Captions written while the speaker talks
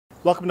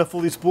Welcome to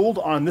Fully Spooled.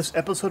 On this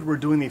episode, we're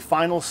doing the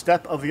final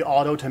step of the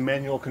auto to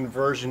manual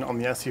conversion on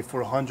the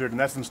SC400, and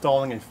that's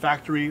installing a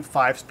factory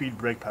 5-speed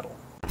brake pedal.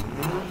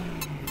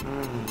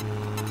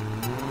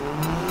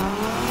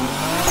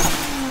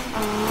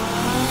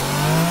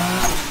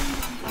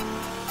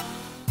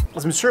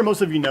 As I'm sure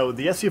most of you know,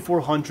 the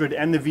SC400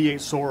 and the V8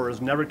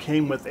 Soarers never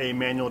came with a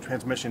manual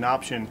transmission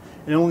option,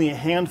 and only a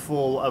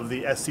handful of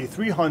the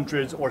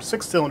SC300s or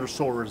 6-cylinder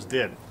Soarers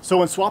did. So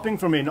when swapping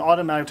from an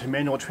automatic to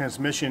manual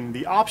transmission,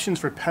 the options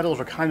for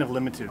pedals are kind of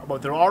limited,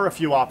 but there are a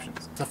few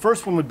options. The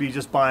first one would be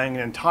just buying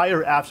an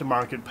entire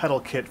aftermarket pedal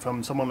kit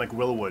from someone like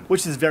Willwood,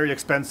 which is very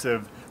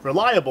expensive,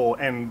 reliable,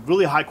 and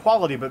really high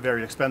quality, but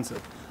very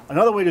expensive.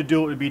 Another way to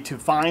do it would be to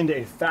find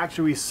a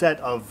factory set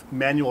of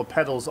manual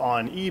pedals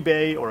on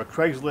eBay or a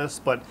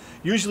Craigslist, but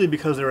usually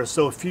because there are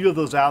so few of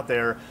those out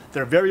there,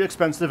 they're very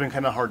expensive and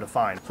kind of hard to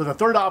find. So the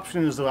third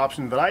option is the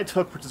option that I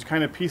took, which is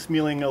kind of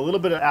piecemealing a little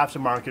bit of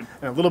aftermarket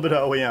and a little bit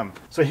of OEM.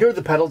 So here are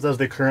the pedals as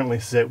they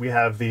currently sit. We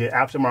have the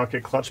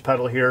aftermarket clutch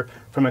pedal here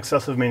from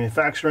Excessive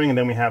Manufacturing, and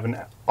then we have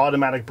an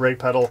automatic brake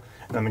pedal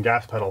and then the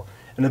gas pedal.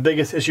 And the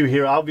biggest issue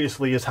here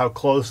obviously is how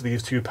close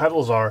these two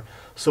pedals are.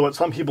 So what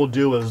some people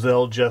do is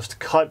they'll just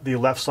cut the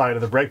left side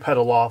of the brake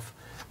pedal off,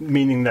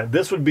 meaning that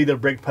this would be the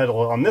brake pedal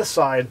on this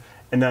side,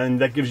 and then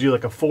that gives you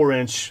like a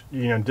 4-inch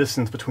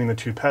distance between the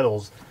two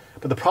pedals.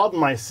 But the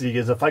problem I see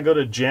is if I go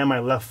to jam my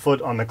left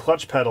foot on the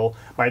clutch pedal,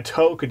 my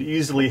toe could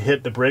easily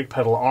hit the brake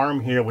pedal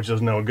arm here, which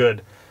is no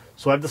good.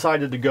 So I've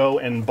decided to go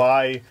and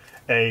buy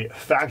a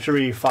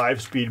factory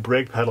 5-speed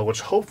brake pedal,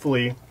 which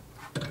hopefully,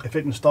 if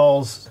it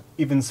installs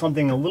even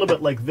something a little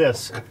bit like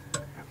this,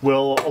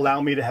 will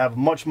allow me to have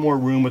much more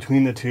room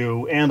between the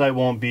two, and I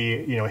won't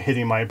be,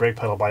 hitting my brake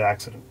pedal by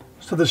accident.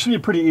 So this should be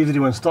pretty easy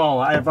to install.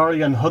 I've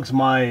already unhooked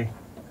my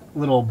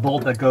little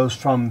bolt that goes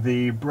from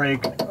the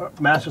brake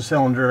master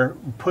cylinder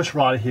push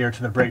rod here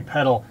to the brake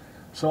pedal.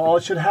 So all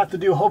it should have to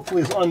do,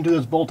 hopefully, is undo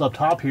this bolt up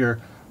top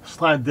here,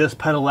 slide this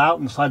pedal out,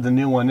 and slide the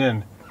new one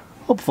in.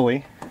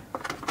 Hopefully.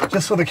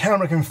 Just so the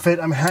camera can fit,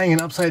 I'm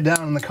hanging upside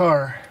down in the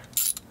car.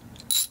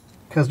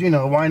 Because,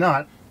 why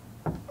not?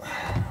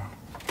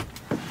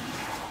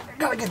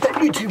 Gotta get that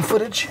YouTube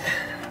footage.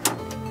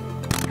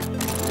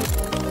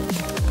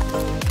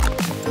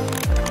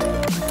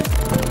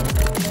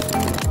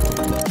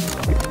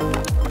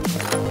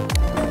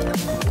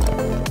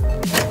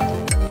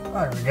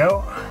 There we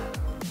go.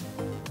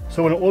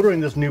 So when ordering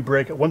this new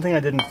brake, one thing I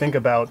didn't think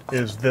about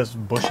is this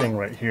bushing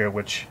right here,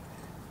 which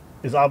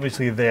is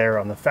obviously there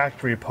on the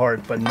factory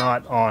part, but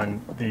not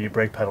on the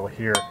brake pedal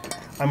here.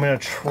 I'm going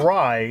to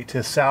try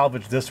to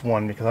salvage this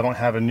one because I don't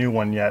have a new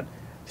one yet.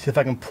 See if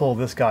I can pull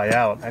this guy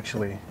out.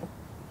 Actually,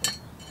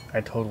 I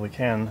totally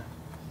can.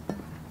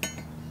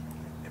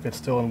 If it's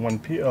still in one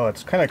piece. Oh,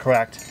 it's kind of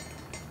cracked.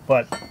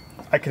 But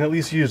I can at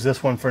least use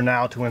this one for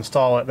now to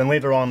install it. Then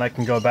later on I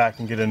can go back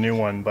and get a new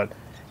one. But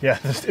yeah,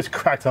 it's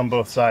cracked on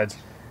both sides.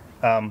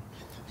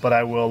 But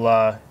I will,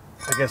 I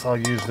guess I'll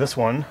use this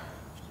one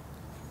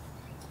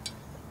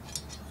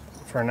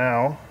for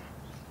now.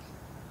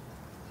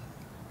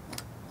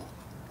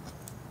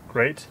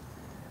 Great.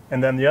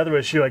 And then the other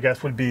issue, I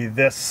guess, would be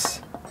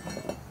this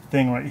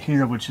thing right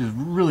here, which is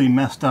really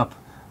messed up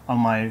on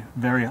my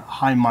very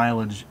high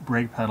mileage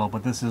brake pedal.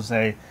 But this is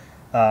a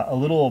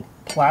little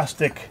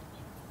plastic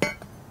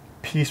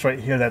piece right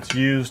here that's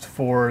used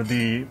for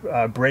the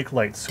brake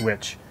light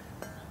switch.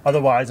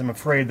 Otherwise, I'm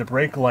afraid the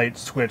brake light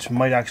switch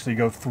might actually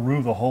go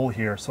through the hole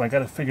here. So I got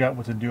to figure out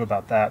what to do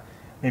about that.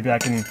 Maybe I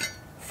can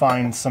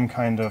find some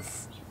kind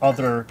of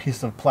other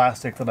piece of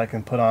plastic that I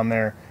can put on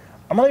there.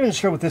 I'm not even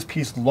sure what this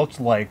piece looked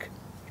like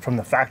from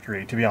the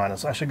factory, to be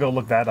honest. I should go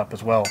look that up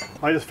as well.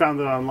 I just found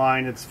it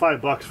online. It's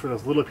 $5 for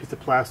this little piece of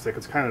plastic.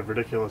 It's kind of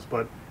ridiculous,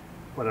 but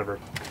whatever.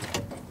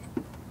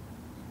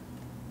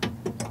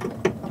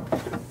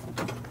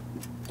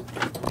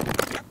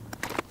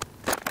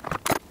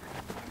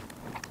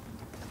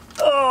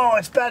 Oh,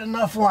 it's bad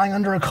enough lying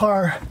under a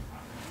car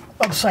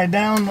upside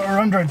down or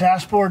under a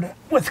dashboard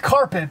with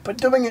carpet, but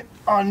doing it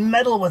on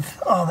metal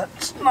with, oh,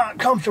 that's not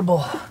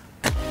comfortable.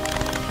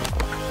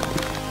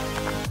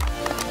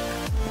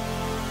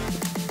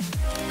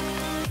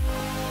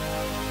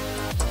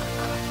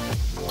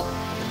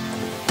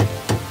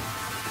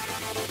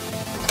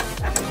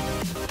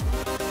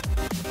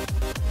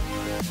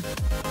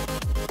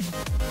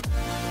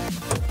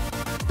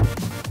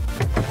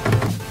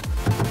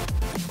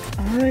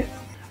 Alright.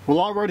 Well,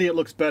 already it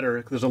looks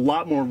better. There's a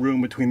lot more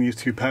room between these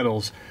two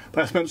pedals.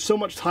 But I spent so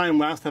much time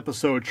last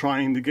episode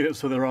trying to get it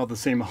so they're all the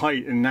same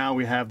height, and now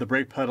we have the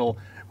brake pedal,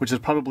 which is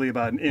probably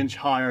about 1 inch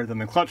higher than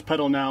the clutch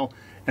pedal now,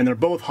 and they're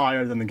both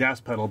higher than the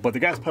gas pedal. But the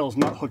gas pedal is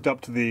not hooked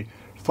up to the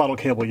throttle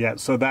cable yet,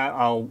 so that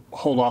I'll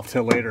hold off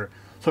till later.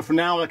 So for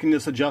now, I can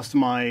just adjust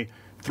my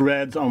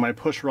threads on my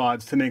push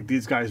rods to make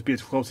these guys be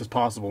as close as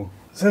possible.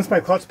 Since my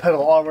clutch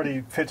pedal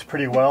already fits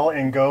pretty well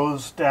and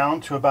goes down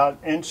to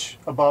about 1 inch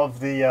above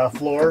the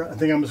floor, I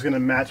think I'm just going to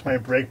match my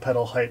brake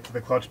pedal height to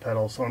the clutch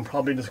pedal. So I'm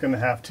probably just going to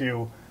have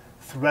to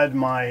thread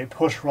my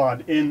push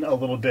rod in a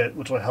little bit,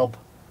 which will help.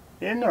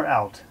 In or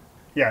out?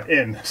 Yeah,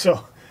 in.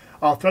 So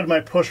I'll thread my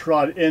push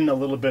rod in a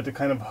little bit to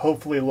kind of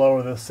hopefully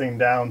lower this thing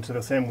down to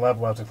the same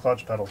level as the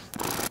clutch pedal.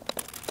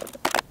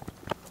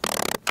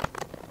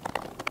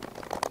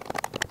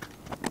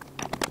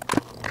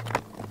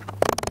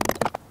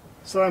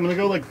 So I'm going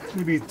to go like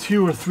maybe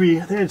 2 or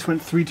 3, I think I just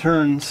went 3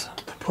 turns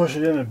to push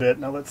it in a bit.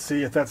 Now let's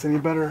see if that's any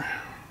better.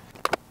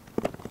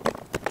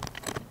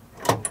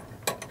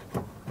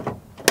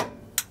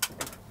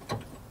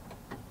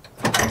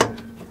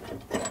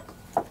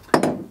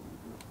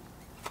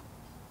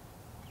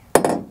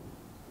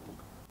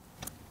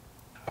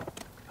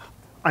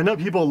 I know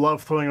people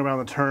love throwing around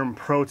the term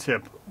pro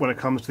tip when it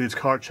comes to these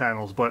car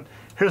channels, but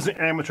here's an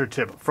amateur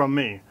tip from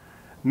me.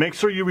 Make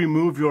sure you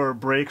remove your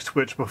brake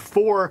switch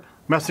before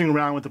messing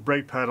around with the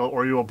brake pedal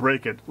or you will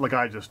break it like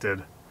I just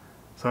did.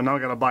 So now I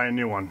gotta buy a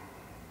new one.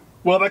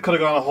 Well, that could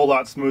have gone a whole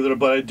lot smoother,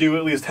 but I do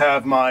at least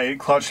have my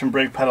clutch and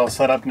brake pedal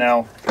set up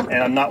now,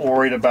 and I'm not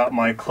worried about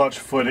my clutch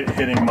foot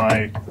hitting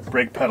my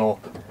brake pedal.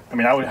 I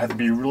mean, I would have to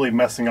be really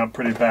messing up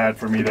pretty bad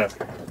for me to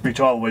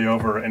reach all the way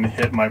over and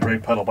hit my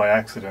brake pedal by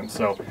accident.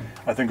 So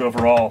I think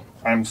overall,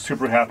 I'm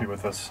super happy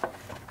with this.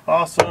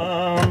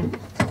 Awesome!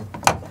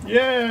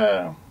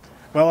 Yeah!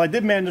 Well, I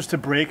did manage to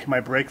break my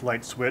brake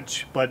light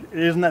switch, but it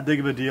isn't that big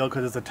of a deal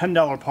because it's a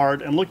 $10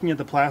 part, and looking at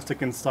the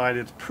plastic inside,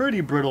 it's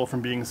pretty brittle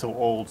from being so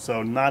old,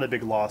 so not a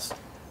big loss.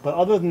 But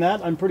other than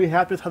that, I'm pretty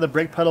happy with how the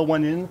brake pedal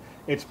went in.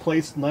 It's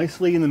placed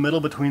nicely in the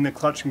middle between the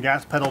clutch and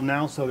gas pedal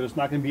now, so there's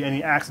not going to be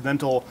any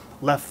accidental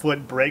left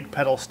foot brake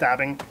pedal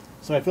stabbing.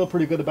 So I feel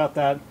pretty good about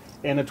that.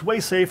 And it's way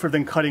safer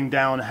than cutting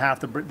down half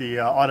the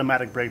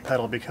automatic brake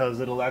pedal, because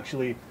it'll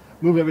actually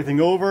move everything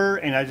over,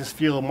 and I just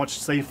feel much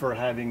safer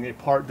having a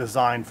part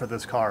designed for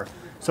this car.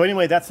 So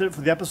anyway, that's it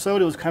for the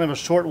episode. It was kind of a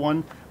short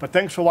one, but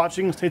thanks for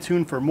watching. Stay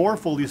tuned for more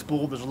Fully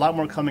Spooled. There's a lot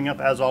more coming up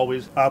as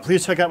always.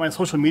 Please check out my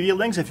social media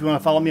links if you want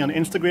to follow me on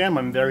Instagram.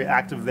 I'm very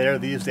active there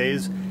these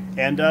days.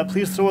 And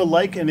please throw a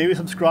like and maybe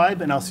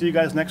subscribe, and I'll see you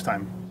guys next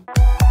time.